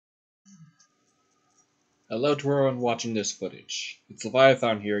Hello to everyone watching this footage. It's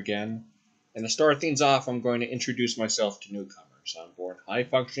Leviathan here again, and to start things off, I'm going to introduce myself to newcomers. I'm born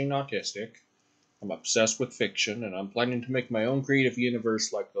high-functioning autistic, I'm obsessed with fiction, and I'm planning to make my own creative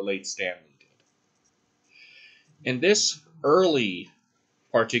universe like the late Stanley did. In this early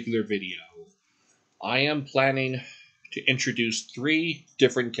particular video, I am planning to introduce 3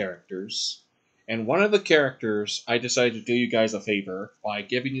 different characters, and one of the characters I decided to do you guys a favor by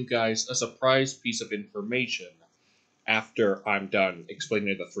giving you guys a surprise piece of information after I'm done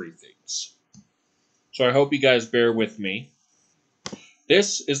explaining the 3 things. So I hope you guys bear with me.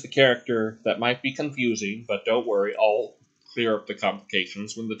 This is the character that might be confusing, but don't worry, I'll clear up the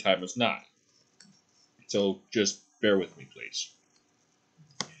complications when the time is nigh. So just bear with me, please.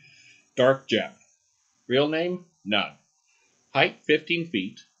 Dark Gem. Real name? None. Height 15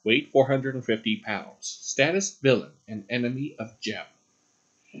 feet, weight 450 pounds. Status villain, an enemy of Gem.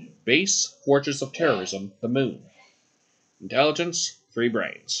 Base, Fortress of Terrorism, the Moon. Intelligence, 3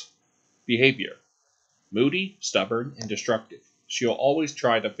 brains. Behavior, moody, stubborn, and destructive. She'll always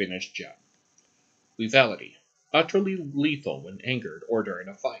try to finish Gem. Lethality, utterly lethal when angered or during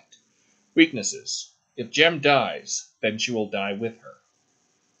a fight. Weaknesses, if Gem dies, then she will die with her.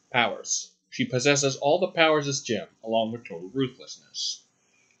 Powers, she possesses all the powers as Gem, along with total ruthlessness.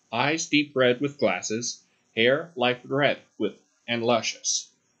 Eyes deep red with glasses, hair light red and luscious.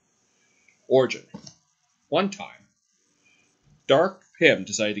 Origin, one time, Dark Pym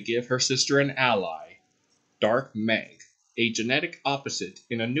decided to give her sister an ally, Dark Meg, a genetic opposite,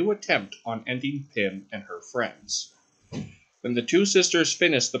 in a new attempt on ending Pym and her friends. When the 2 sisters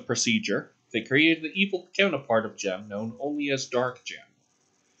finished the procedure, they created the evil counterpart of Gem known only as Dark Gem.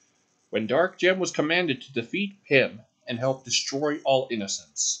 When Dark Gem was commanded to defeat Pym and help destroy all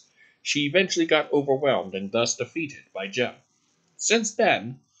innocents, she eventually got overwhelmed and thus defeated by Gem. Since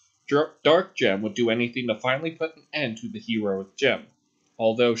then, Dark Gem would do anything to finally put an end to the heroic Gem,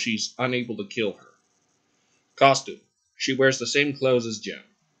 although she's unable to kill her. Costume, she wears the same clothes as Gem.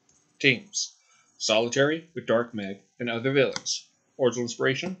 Teams, Solitary with Dark Meg and other villains. Original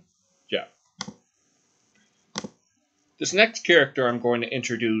inspiration, Gem. This next character I'm going to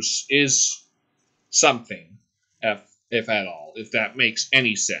introduce is something, if at all, if that makes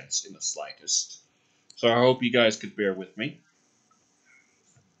any sense in the slightest. So I hope you guys could bear with me.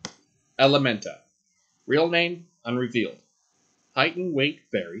 Elementa. Real name, unrevealed. Height and weight,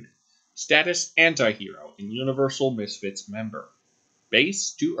 varied. Status, anti-hero and Universal Misfits member.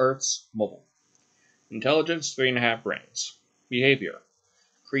 Base, 2 Earths, mobile. Intelligence, 3.5 brains. Behavior,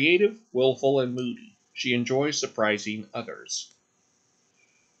 creative, willful, and moody. She enjoys surprising others.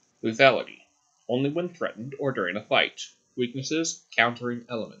 Lethality, only when threatened or during a fight. Weaknesses, countering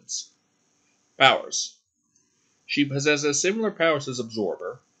elements. Powers, she possesses similar powers as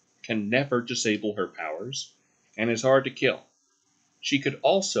Absorber, can never disable her powers, and is hard to kill. She could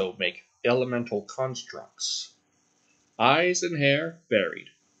also make elemental constructs. Eyes and hair, varied.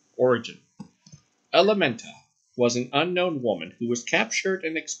 Origin, Elementa was an unknown woman who was captured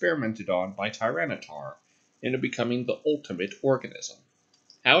and experimented on by Tyrannotaur into becoming the ultimate organism.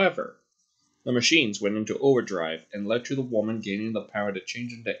 However, the machines went into overdrive and led to the woman gaining the power to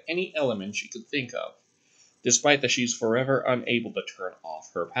change into any element she could think of, despite that she's forever unable to turn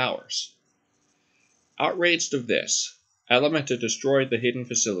off her powers. Outraged of this, Elementa destroyed the hidden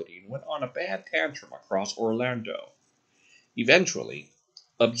facility and went on a bad tantrum across Orlando. Eventually,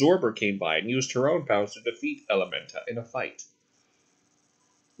 Absorber came by and used her own powers to defeat Elementa in a fight.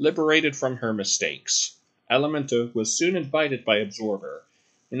 Liberated from her mistakes, Elementa was soon invited by Absorber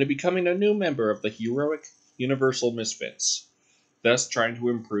into becoming a new member of the heroic Universal Misfits, thus trying to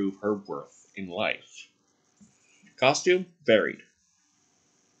improve her worth in life. Costume, varied.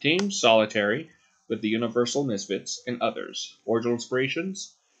 Team, Solitary, with the Universal Misfits and others. Original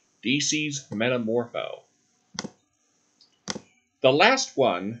inspirations, DC's Metamorpho. The last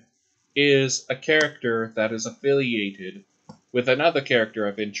one is a character that is affiliated with another character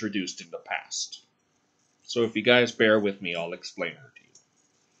I've introduced in the past. So if you guys bear with me, I'll explain her to you.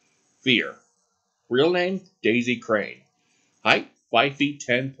 Fear. Real name, Daisy Crane. Height, 5 feet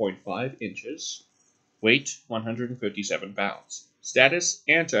 10.5 inches. Weight, 157 pounds. Status,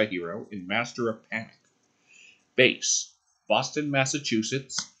 anti-hero and master of panic. Base, Boston,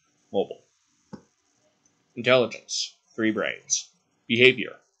 Massachusetts, mobile. Intelligence, 3 brains.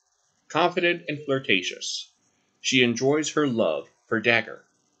 Behavior, confident and flirtatious. She enjoys her love for Dagger.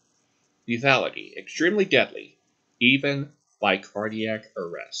 Lethality, extremely deadly, even by cardiac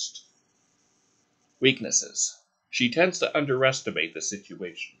arrest. Weaknesses, she tends to underestimate the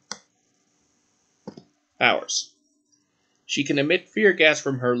situation. Powers, she can emit fear gas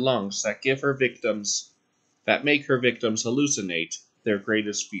from her lungs that give her victims that make her victims hallucinate their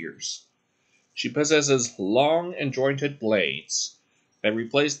greatest fears. She possesses long and jointed blades that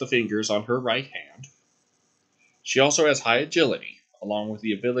replace the fingers on her right hand. She also has high agility, along with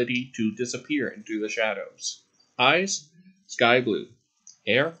the ability to disappear into the shadows. Eyes, sky blue.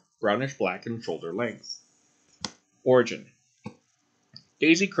 Hair, brownish black and shoulder length. Origin: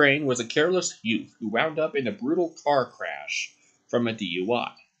 Daisy Crane was a careless youth who wound up in a brutal car crash from a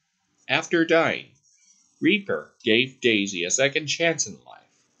DUI. After dying, Reaper gave Daisy a second chance in life,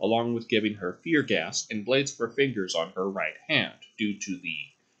 along with giving her fear gas and blades for fingers on her right hand due to the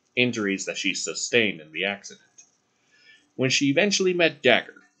injuries that she sustained in the accident. When she eventually met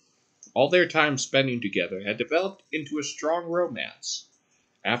Dagger, all their time spending together had developed into a strong romance.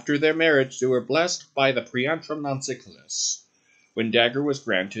 After their marriage, they were blessed by the Priantrum Nonsiculus, when Dagger was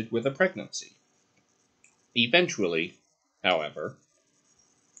granted with a pregnancy. Eventually, however,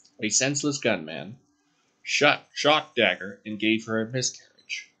 a senseless gunman shot Dagger and gave her a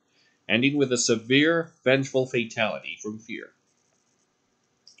miscarriage, ending with a severe, vengeful fatality from fear.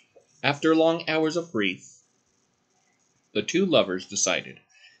 After long hours of grief, the two lovers decided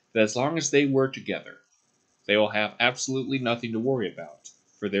that as long as they were together, they will have absolutely nothing to worry about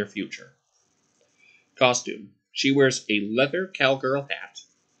for their future. Costume: she wears a leather cowgirl hat,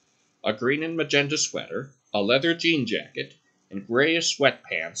 a green and magenta sweater, a leather jean jacket, and grayish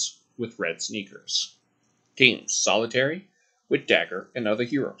sweatpants with red sneakers. Teams: Solitary, with Dagger and other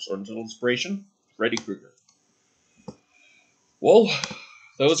heroes. Original inspiration: Freddy Krueger. Well,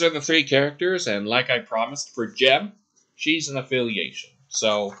 those are the three characters, and like I promised for Gem, she's an affiliation.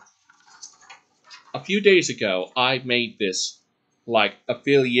 So, a few days ago, I made this,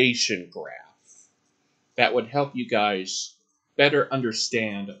 affiliation graph that would help you guys better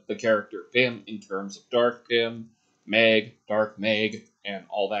understand the character Pym in terms of Dark Pym, Meg, Dark Meg, and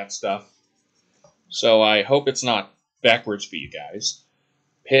all that stuff. So I hope it's not backwards for you guys.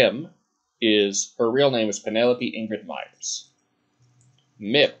 Pym her real name is Penelope Ingrid Myers.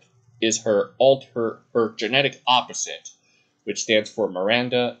 MIP is her genetic opposite, which stands for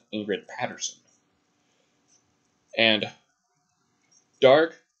Miranda Ingrid Patterson. And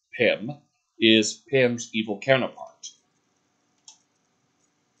Dark Pym is Pym's evil counterpart.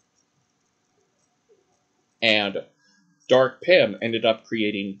 And Dark Pym ended up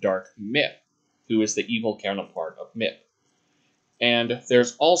creating Dark Mip, who is the evil counterpart of Mip. And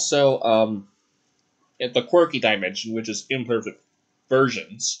there's also the quirky dimension, which is imperfect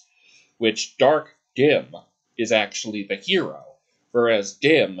versions, which Dark Dim is actually the hero, whereas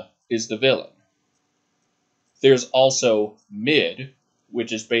Dim is the villain. There's also Mid,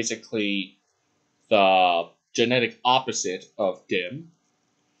 which is basically the genetic opposite of Dim.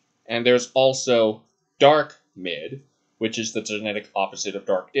 And there's also Dark Mid, which is the genetic opposite of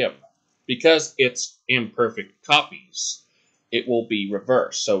Dark Dim. Because it's imperfect copies, it will be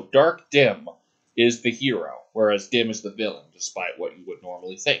reversed. So Dark Dim is the hero, whereas Dim is the villain, despite what you would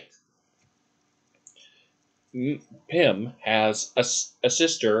normally think. Pym has a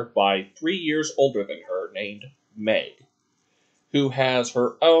sister by 3 years older than her named Meg, who has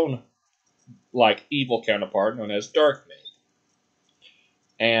her own, evil counterpart known as Dark Meg.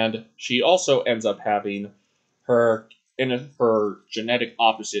 And she also ends up having her genetic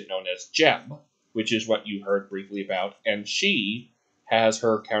opposite known as Gem, which is what you heard briefly about, and she has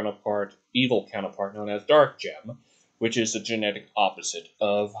her evil counterpart known as Dark Gem, which is the genetic opposite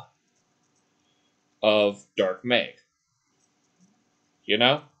of Dark Meg. You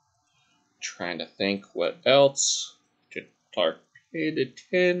know? Trying to think what else to Dark Pit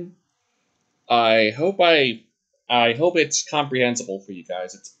 10. I hope it's comprehensible for you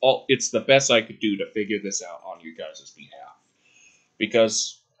guys. It's the best I could do to figure this out on you guys' behalf.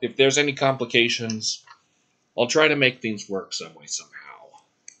 Because if there's any complications, I'll try to make things work some way, somehow.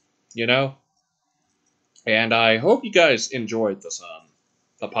 You know? And I hope you guys enjoyed this,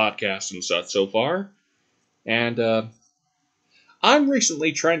 the podcast and such so far. And, I'm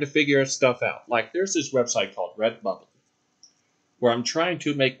recently trying to figure stuff out. There's this website called Redbubble, where I'm trying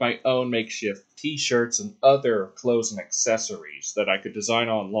to make my own makeshift t-shirts and other clothes and accessories that I could design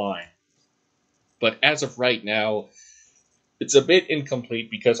online. But as of right now, it's a bit incomplete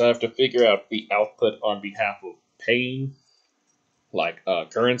because I have to figure out the output on behalf of paying,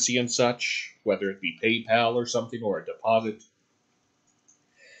 currency and such, whether it be PayPal or something, or a deposit.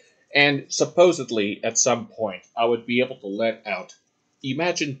 And supposedly, at some point, I would be able to let out,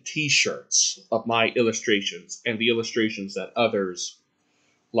 imagine t-shirts of my illustrations and the illustrations that others,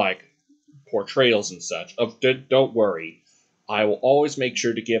 portrayals and such, don't worry, I will always make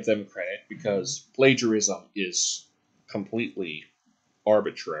sure to give them credit, because plagiarism is completely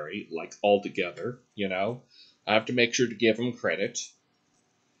arbitrary, like altogether, you know. I have to make sure to give them credit.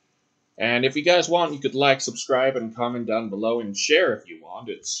 And if you guys want, you could like, subscribe, and comment down below, and share if you want.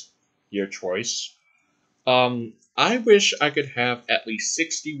 It's your choice. I wish I could have at least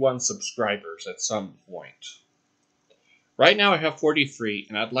 61 subscribers at some point. Right now I have 43,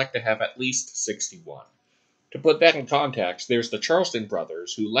 and I'd like to have at least 61. To put that in context, there's the Charleston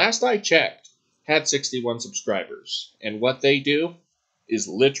brothers, who last I checked had 61 subscribers, and what they do is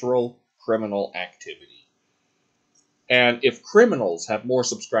literal criminal activity. And if criminals have more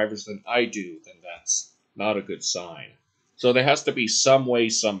subscribers than I do, then that's not a good sign. So there has to be some way,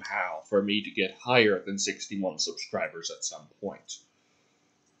 somehow, for me to get higher than 61 subscribers at some point.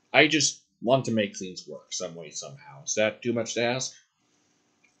 I just want to make things work some way, somehow. Is that too much to ask?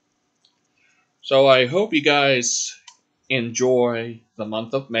 So I hope you guys enjoy the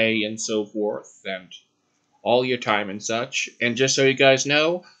month of May and so forth, and all your time and such. And just so you guys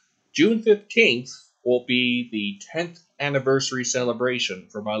know, June 15th will be the 10th anniversary celebration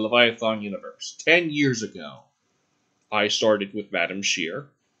for my Leviathan universe. 10 years ago, I started with Madam Shear.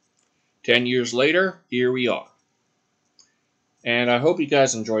 10 years later, here we are. And I hope you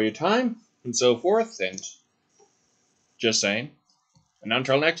guys enjoy your time and so forth, and just saying. And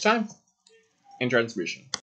until next time, in transmission.